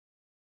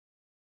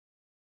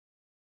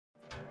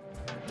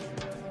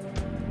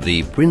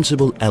The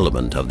principal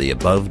element of the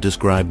above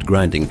described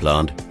grinding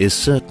plant is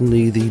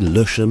certainly the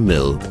Loesche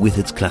mill with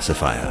its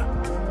classifier.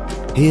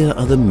 Here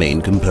are the main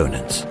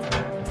components.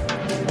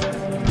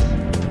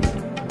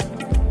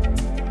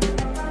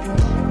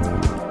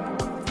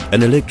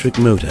 An electric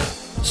motor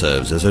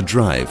serves as a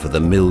drive for the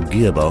mill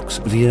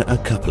gearbox via a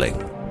coupling.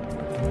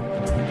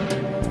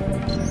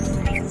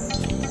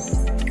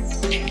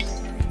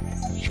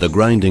 The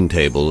grinding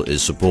table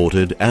is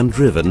supported and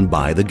driven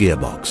by the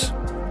gearbox.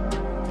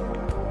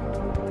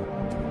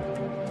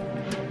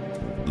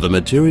 The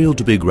material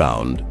to be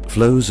ground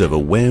flows over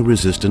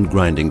wear-resistant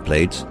grinding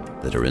plates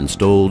that are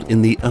installed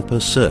in the upper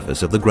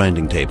surface of the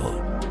grinding table.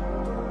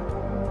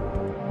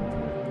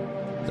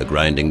 The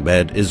grinding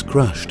bed is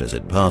crushed as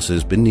it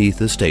passes beneath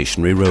the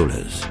stationary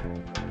rollers.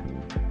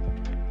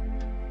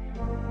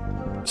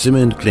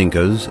 Cement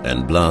clinkers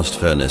and blast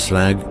furnace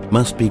slag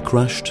must be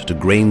crushed to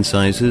grain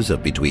sizes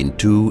of between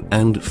 2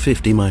 and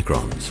 50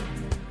 microns.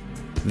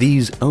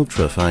 These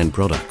ultra-fine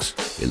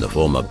products, in the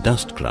form of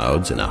dust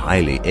clouds in a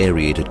highly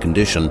aerated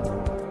condition,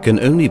 can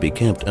only be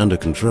kept under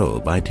control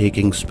by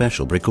taking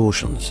special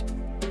precautions.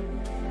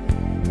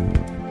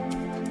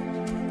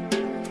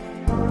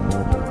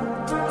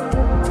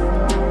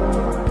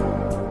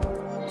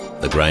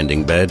 The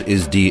grinding bed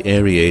is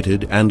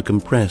de-aerated and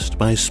compressed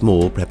by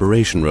small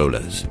preparation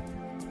rollers.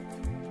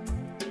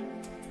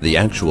 The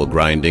actual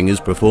grinding is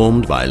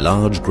performed by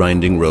large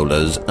grinding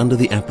rollers under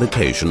the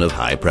application of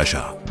high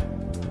pressure.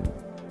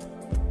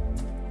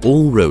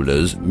 All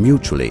rollers,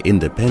 mutually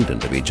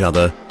independent of each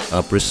other,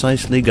 are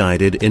precisely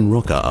guided in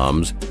rocker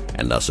arms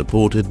and are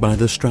supported by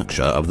the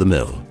structure of the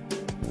mill.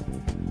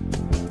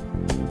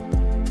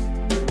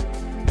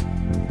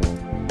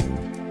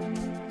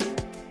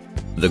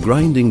 The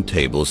grinding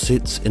table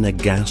sits in a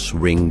gas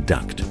ring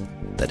duct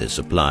that is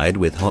supplied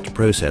with hot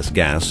process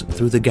gas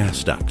through the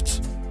gas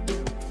ducts.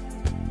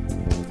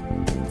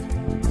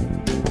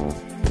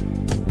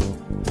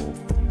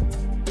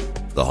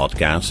 The hot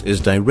gas is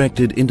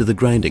directed into the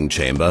grinding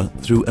chamber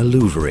through a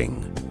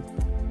louvering.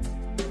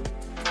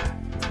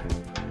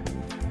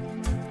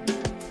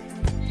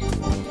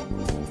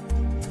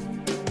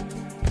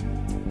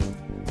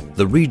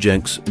 The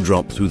rejects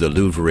drop through the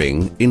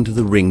louvering into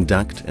the ring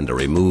duct and are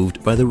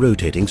removed by the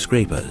rotating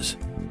scrapers.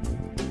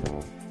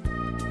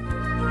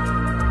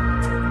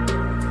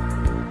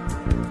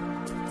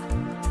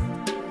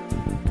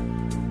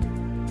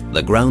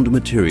 The ground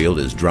material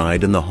is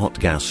dried in the hot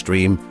gas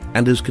stream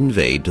and is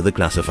conveyed to the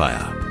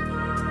classifier.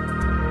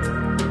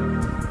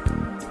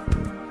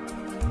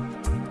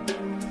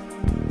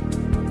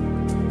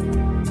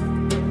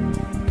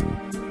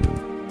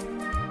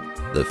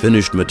 The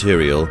finished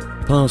material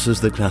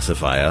passes the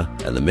classifier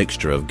and the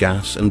mixture of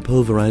gas and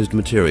pulverized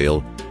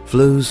material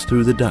flows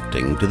through the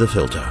ducting to the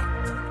filter.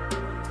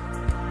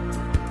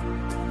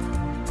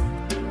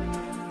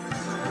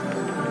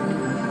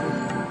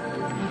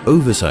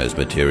 Oversized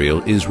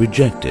material is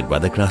rejected by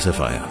the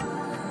classifier.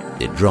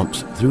 It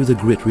drops through the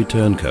grit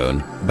return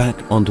cone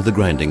back onto the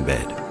grinding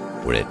bed,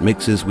 where it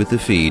mixes with the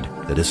feed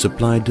that is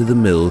supplied to the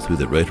mill through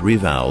the rotary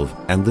valve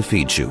and the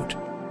feed chute.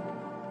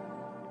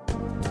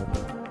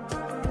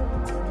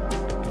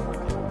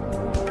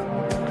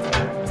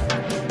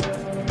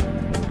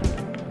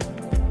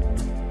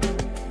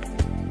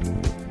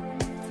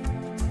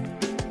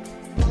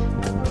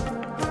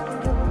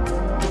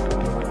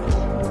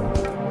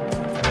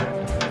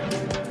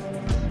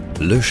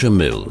 Loesche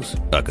mills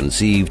are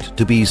conceived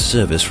to be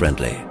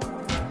service-friendly.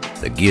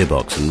 The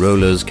gearbox and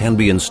rollers can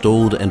be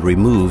installed and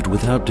removed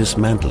without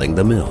dismantling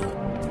the mill.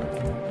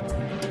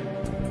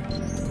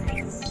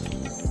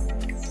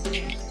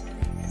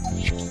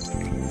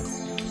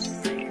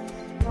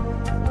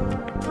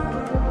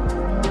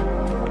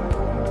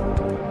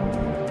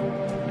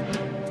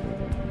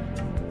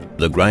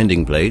 The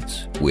grinding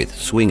plates, with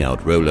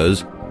swing-out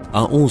rollers,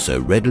 are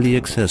also readily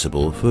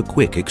accessible for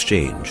quick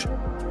exchange.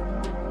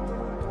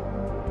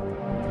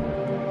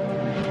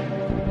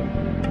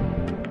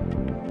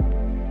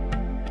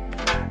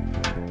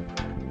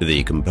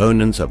 The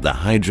components of the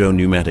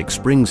hydro-pneumatic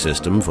spring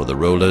system for the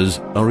rollers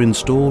are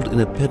installed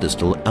in a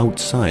pedestal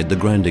outside the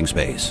grinding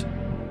space,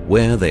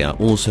 where they are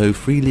also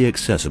freely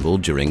accessible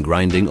during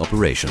grinding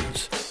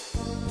operations.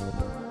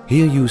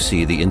 Here you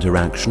see the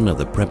interaction of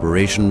the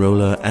preparation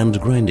roller and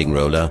grinding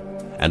roller,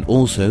 and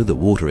also the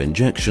water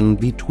injection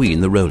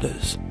between the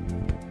rollers.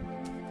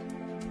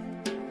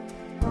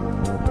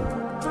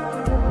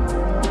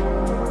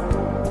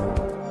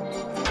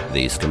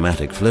 The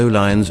schematic flow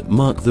lines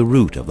mark the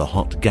route of the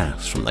hot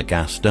gas from the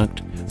gas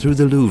duct through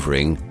the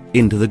louvering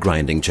into the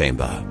grinding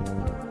chamber.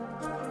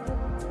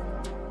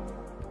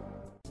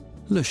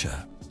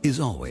 Loesche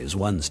is always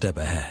one step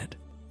ahead.